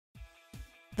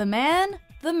The man,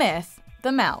 the myth,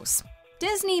 the mouse.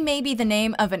 Disney may be the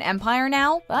name of an empire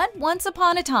now, but once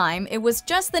upon a time, it was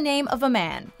just the name of a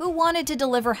man who wanted to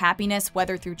deliver happiness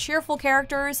whether through cheerful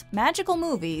characters, magical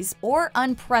movies, or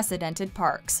unprecedented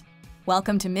parks.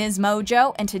 Welcome to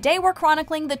MsMojo, and today we're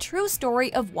chronicling the true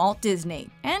story of Walt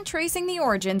Disney and tracing the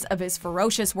origins of his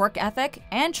ferocious work ethic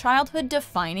and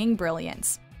childhood-defining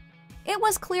brilliance. It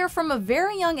was clear from a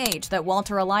very young age that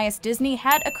Walter Elias Disney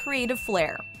had a creative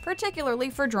flair, particularly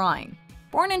for drawing.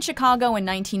 Born in Chicago in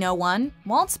 1901,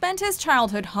 Walt spent his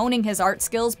childhood honing his art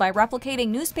skills by replicating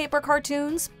newspaper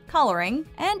cartoons, coloring,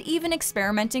 and even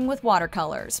experimenting with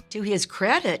watercolors. To his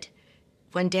credit,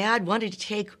 when Dad wanted to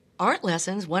take art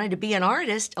lessons, wanted to be an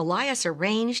artist, Elias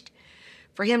arranged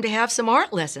for him to have some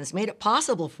art lessons, made it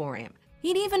possible for him.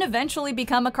 He'd even eventually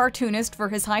become a cartoonist for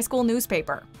his high school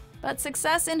newspaper. But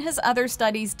success in his other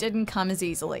studies didn't come as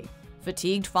easily.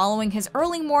 Fatigued following his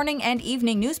early morning and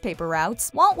evening newspaper routes,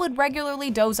 Walt would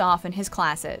regularly doze off in his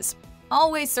classes.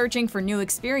 Always searching for new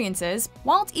experiences,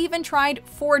 Walt even tried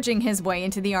forging his way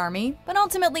into the army, but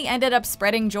ultimately ended up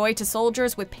spreading joy to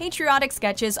soldiers with patriotic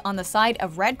sketches on the side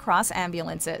of Red Cross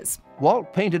ambulances.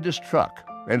 Walt painted his truck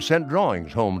and sent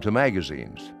drawings home to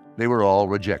magazines. They were all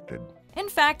rejected. In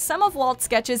fact, some of Walt's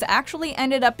sketches actually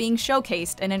ended up being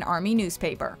showcased in an army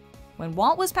newspaper. When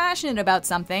Walt was passionate about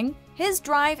something, his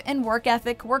drive and work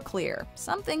ethic were clear,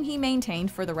 something he maintained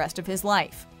for the rest of his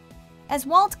life. As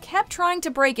Walt kept trying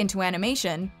to break into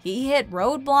animation, he hit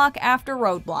roadblock after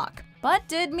roadblock, but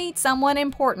did meet someone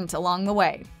important along the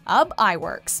way, UB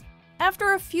Iwerks.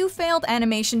 After a few failed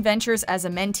animation ventures as a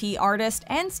mentee artist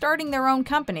and starting their own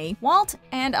company, Walt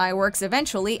and Iwerks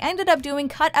eventually ended up doing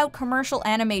cutout commercial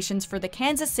animations for the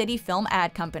Kansas City Film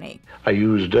Ad Company. I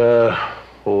used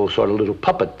sort of little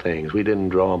puppet things. We didn't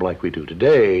draw them like we do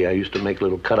today. I used to make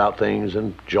little cutout things,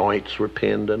 and joints were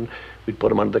pinned, and we'd put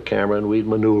them under the camera and we'd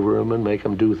maneuver them and make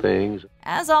them do things.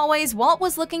 As always, Walt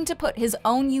was looking to put his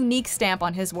own unique stamp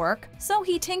on his work, so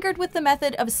he tinkered with the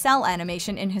method of cell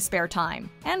animation in his spare time,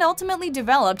 and ultimately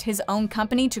developed his own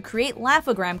company to create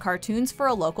Laugh-O-Gram cartoons for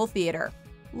a local theater.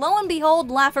 Lo and behold,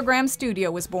 Laugh-O-Gram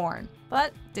Studio was born,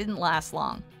 but didn't last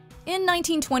long. In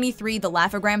 1923, the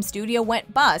Laugh-O-Gram studio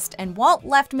went bust and Walt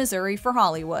left Missouri for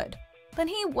Hollywood. But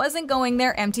he wasn't going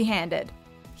there empty-handed.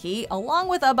 He, along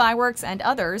with UB Iwerks and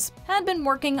others, had been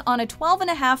working on a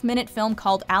 12.5-minute film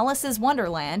called Alice's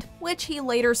Wonderland, which he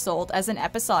later sold as an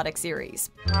episodic series.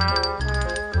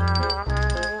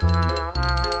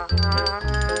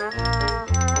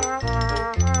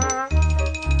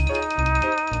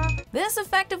 This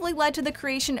effectively led to the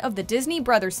creation of the Disney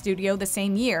Brothers Studio the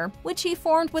same year, which he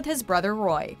formed with his brother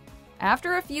Roy.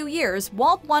 After a few years,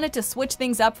 Walt wanted to switch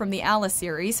things up from the Alice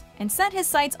series and set his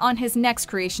sights on his next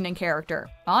creation and character,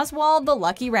 Oswald the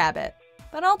Lucky Rabbit.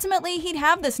 But ultimately, he'd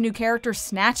have this new character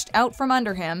snatched out from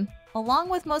under him, along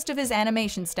with most of his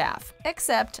animation staff,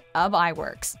 except UB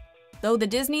Iwerks. Though the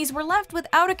Disneys were left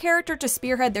without a character to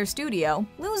spearhead their studio,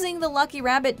 losing the Lucky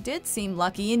Rabbit did seem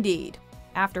lucky indeed.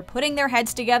 After putting their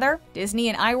heads together, Disney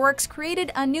and Iwerks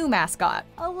created a new mascot,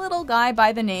 a little guy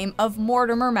by the name of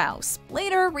Mortimer Mouse,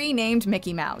 later renamed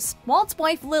Mickey Mouse, Walt's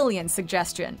wife Lillian's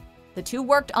suggestion. The two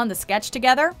worked on the sketch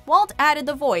together, Walt added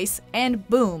the voice, and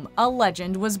boom, a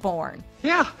legend was born.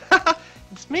 Yeah,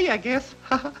 it's me, I guess.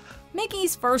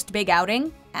 Mickey's first big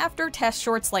outing, after test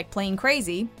shorts like Plain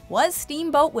Crazy, was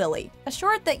Steamboat Willie, a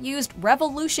short that used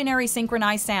revolutionary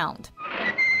synchronized sound.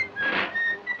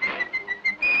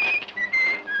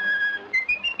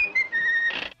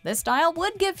 This style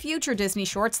would give future Disney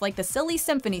shorts like the Silly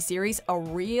Symphony series a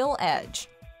real edge.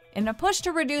 In a push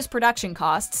to reduce production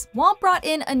costs, Walt brought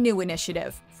in a new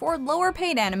initiative for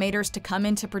lower-paid animators to come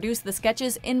in to produce the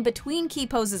sketches in between key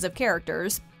poses of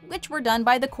characters, which were done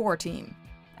by the core team.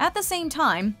 At the same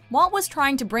time, Walt was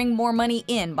trying to bring more money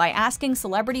in by asking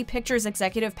Celebrity Pictures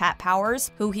executive Pat Powers,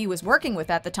 who he was working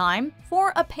with at the time,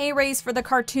 for a pay raise for the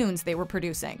cartoons they were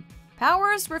producing.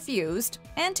 Powers refused,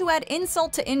 and to add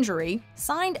insult to injury,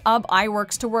 signed UB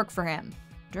Iwerks to work for him.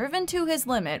 Driven to his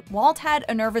limit, Walt had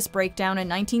a nervous breakdown in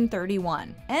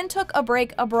 1931 and took a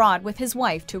break abroad with his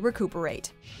wife to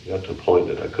recuperate. I got to a point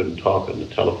that I couldn't talk on the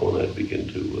telephone. I'd begin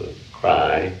to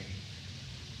cry,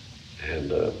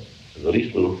 and the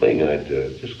least little thing, I'd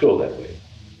just go that way.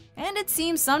 And it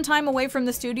seems some time away from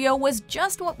the studio was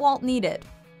just what Walt needed.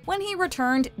 When he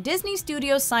returned, Disney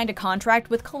Studios signed a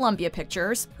contract with Columbia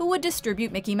Pictures, who would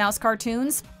distribute Mickey Mouse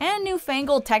cartoons and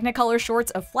newfangled Technicolor shorts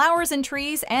of flowers and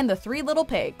trees and the Three Little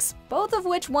Pigs, both of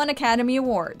which won Academy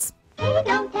Awards. It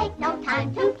don't take no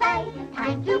time to play,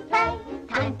 time to play,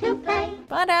 time to play.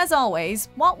 But as always,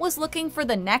 Walt was looking for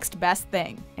the next best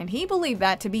thing, and he believed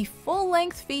that to be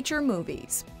full-length feature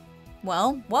movies.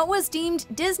 Well, what was deemed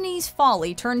Disney's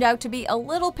folly turned out to be a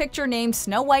little picture named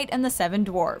Snow White and the Seven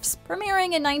Dwarfs,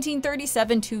 premiering in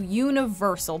 1937 to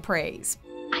universal praise.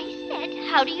 I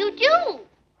said, how do you do?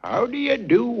 How do you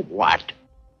do what?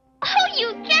 Oh,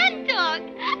 you can talk.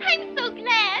 I'm so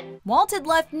glad. Walt had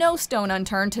left no stone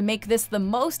unturned to make this the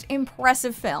most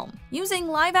impressive film, using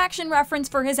live-action reference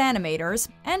for his animators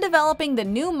and developing the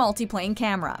new multiplane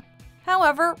camera.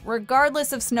 However,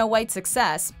 regardless of Snow White's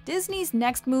success, Disney's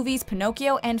next movies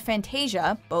Pinocchio and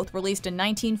Fantasia, both released in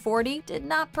 1940, did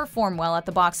not perform well at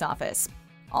the box office.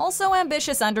 Also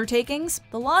ambitious undertakings,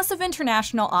 the loss of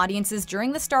international audiences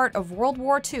during the start of World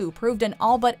War II proved an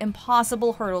all but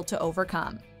impossible hurdle to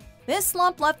overcome. This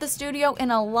slump left the studio in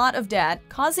a lot of debt,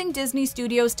 causing Disney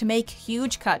Studios to make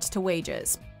huge cuts to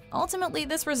wages. Ultimately,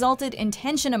 this resulted in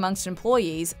tension amongst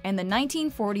employees and the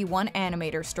 1941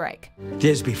 animator strike.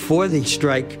 There's before the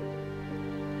strike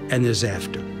and there's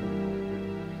after.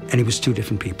 And he was two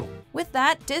different people. With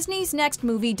that, Disney's next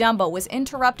movie, Dumbo, was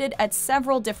interrupted at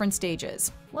several different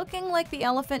stages, looking like the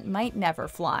elephant might never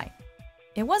fly.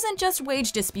 It wasn't just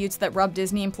wage disputes that rubbed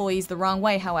Disney employees the wrong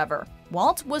way, however.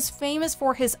 Walt was famous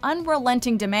for his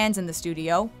unrelenting demands in the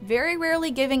studio, very rarely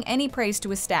giving any praise to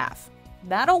his staff.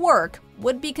 "That'll work"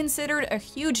 would be considered a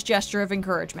huge gesture of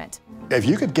encouragement. If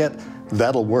you could get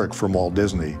 "that'll work" from Walt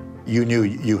Disney, you knew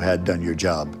you had done your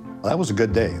job. That was a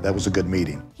good day. That was a good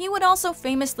meeting. He would also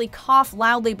famously cough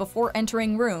loudly before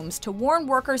entering rooms to warn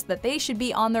workers that they should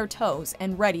be on their toes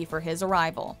and ready for his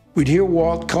arrival. We'd hear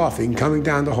Walt coughing coming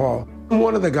down the hall.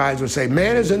 One of the guys would say,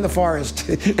 "Man is in the forest,"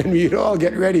 and we'd all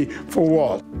get ready for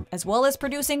Walt. As well as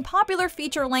producing popular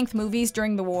feature-length movies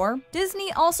during the war,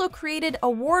 Disney also created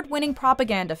award-winning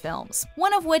propaganda films,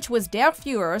 one of which was Der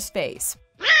Führer's Face.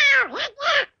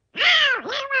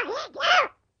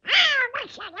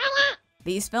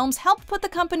 These films helped put the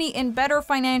company in better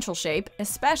financial shape,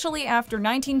 especially after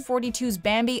 1942's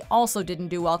Bambi also didn't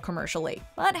do well commercially,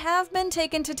 but have been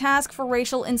taken to task for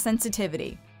racial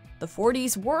insensitivity. The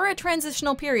 40s were a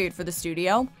transitional period for the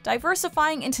studio,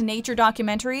 diversifying into nature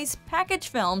documentaries, package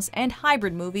films, and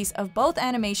hybrid movies of both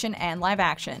animation and live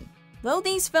action. Though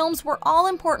these films were all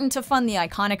important to fund the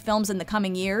iconic films in the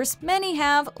coming years, many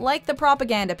have, like the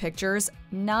propaganda pictures,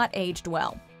 not aged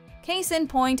well. Case in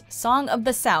point, Song of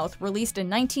the South, released in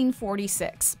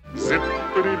 1946.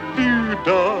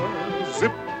 Zippity-dee-dah,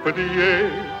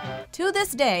 zippity-yay. To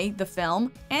this day, the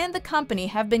film and the company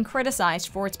have been criticized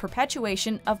for its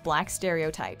perpetuation of black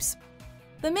stereotypes.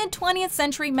 The mid-20th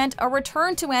century meant a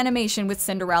return to animation with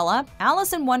Cinderella,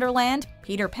 Alice in Wonderland,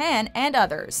 Peter Pan, and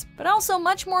others, but also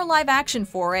much more live-action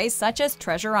forays such as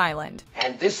Treasure Island.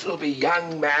 And this'll be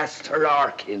young Master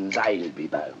Arkins, I'll be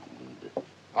bound.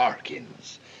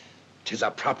 Arkins. 'Tis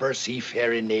a proper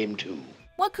seafaring name, too.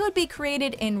 What could be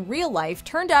created in real life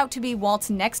turned out to be Walt's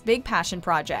next big passion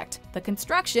project, the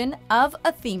construction of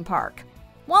a theme park.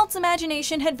 Walt's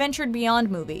imagination had ventured beyond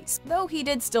movies, though he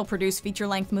did still produce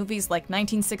feature-length movies like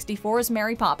 1964's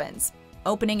Mary Poppins.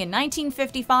 Opening in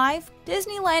 1955,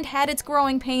 Disneyland had its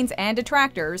growing pains and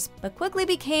detractors, but quickly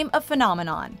became a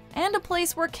phenomenon, and a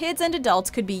place where kids and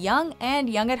adults could be young and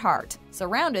young at heart,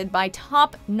 surrounded by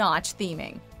top-notch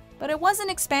theming. But it wasn't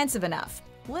expansive enough,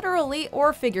 literally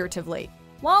or figuratively.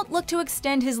 Walt looked to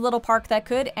extend his little park that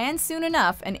could, and soon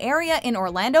enough, an area in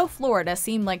Orlando, Florida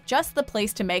seemed like just the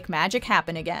place to make magic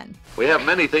happen again. We have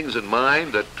many things in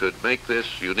mind that could make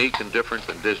this unique and different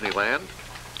than Disneyland.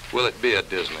 Will it be at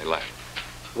Disneyland?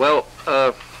 Well,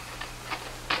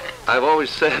 I've always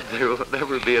said there will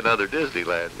never be another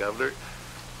Disneyland, Governor,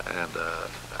 and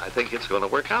I think it's going to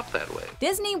work out that way.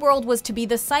 Disney World was to be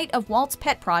the site of Walt's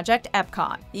pet project,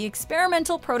 Epcot, the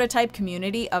experimental prototype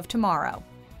community of tomorrow.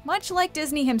 Much like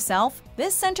Disney himself,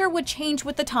 this center would change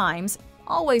with the times,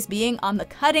 always being on the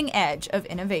cutting edge of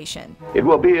innovation. It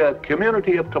will be a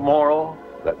community of tomorrow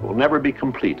that will never be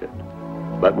completed,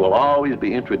 but will always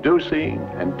be introducing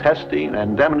and testing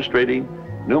and demonstrating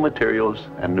new materials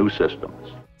and new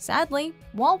systems. Sadly,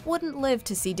 Walt wouldn't live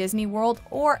to see Disney World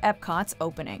or Epcot's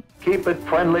opening. Keep it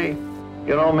friendly,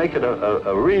 make it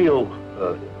a real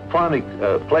fun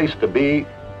place to be.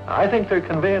 I think they're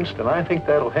convinced, and I think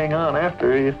that'll hang on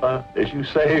after, as you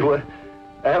say,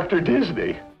 after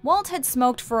Disney. Walt had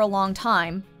smoked for a long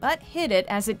time, but hid it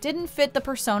as it didn't fit the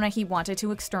persona he wanted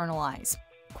to externalize.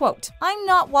 Quote, "I'm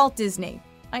not Walt Disney.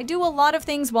 I do a lot of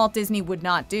things Walt Disney would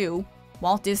not do.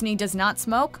 Walt Disney does not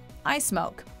smoke, I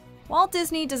smoke. Walt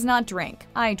Disney does not drink,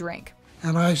 I drink."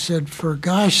 And I said, "For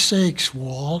gosh sakes,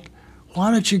 Walt,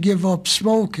 why don't you give up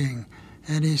smoking?"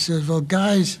 And he says, "Well,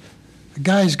 guys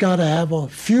guy's got to have a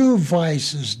few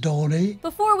vices, don't he?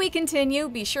 Before we continue,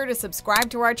 be sure to subscribe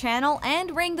to our channel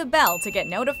and ring the bell to get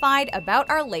notified about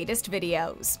our latest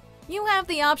videos. You have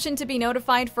the option to be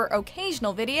notified for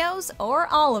occasional videos or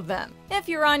all of them. If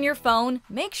you're on your phone,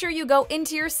 make sure you go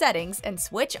into your settings and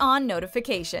switch on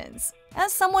notifications.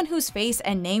 As someone whose face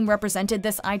and name represented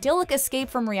this idyllic escape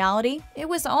from reality, it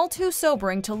was all too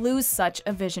sobering to lose such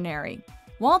a visionary.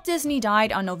 Walt Disney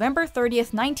died on November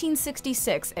 30th,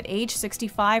 1966 at age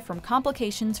 65 from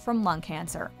complications from lung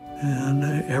cancer. And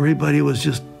everybody was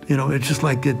just, it's just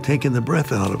like it taking the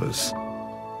breath out of us.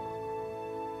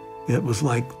 It was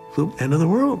like the end of the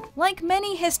world. Like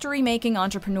many history-making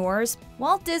entrepreneurs,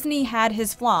 Walt Disney had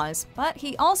his flaws, but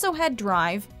he also had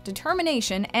drive,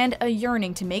 determination, and a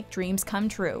yearning to make dreams come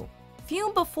true.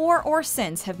 Few before or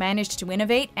since have managed to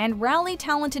innovate and rally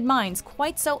talented minds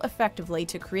quite so effectively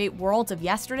to create worlds of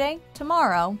yesterday,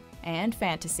 tomorrow, and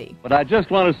fantasy. But I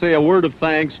just want to say a word of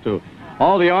thanks to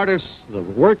all the artists, the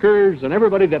workers, and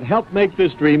everybody that helped make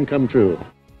this dream come true.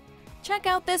 Check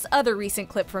out this other recent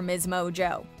clip from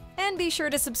MsMojo. And be sure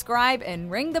to subscribe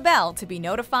and ring the bell to be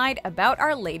notified about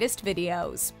our latest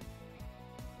videos.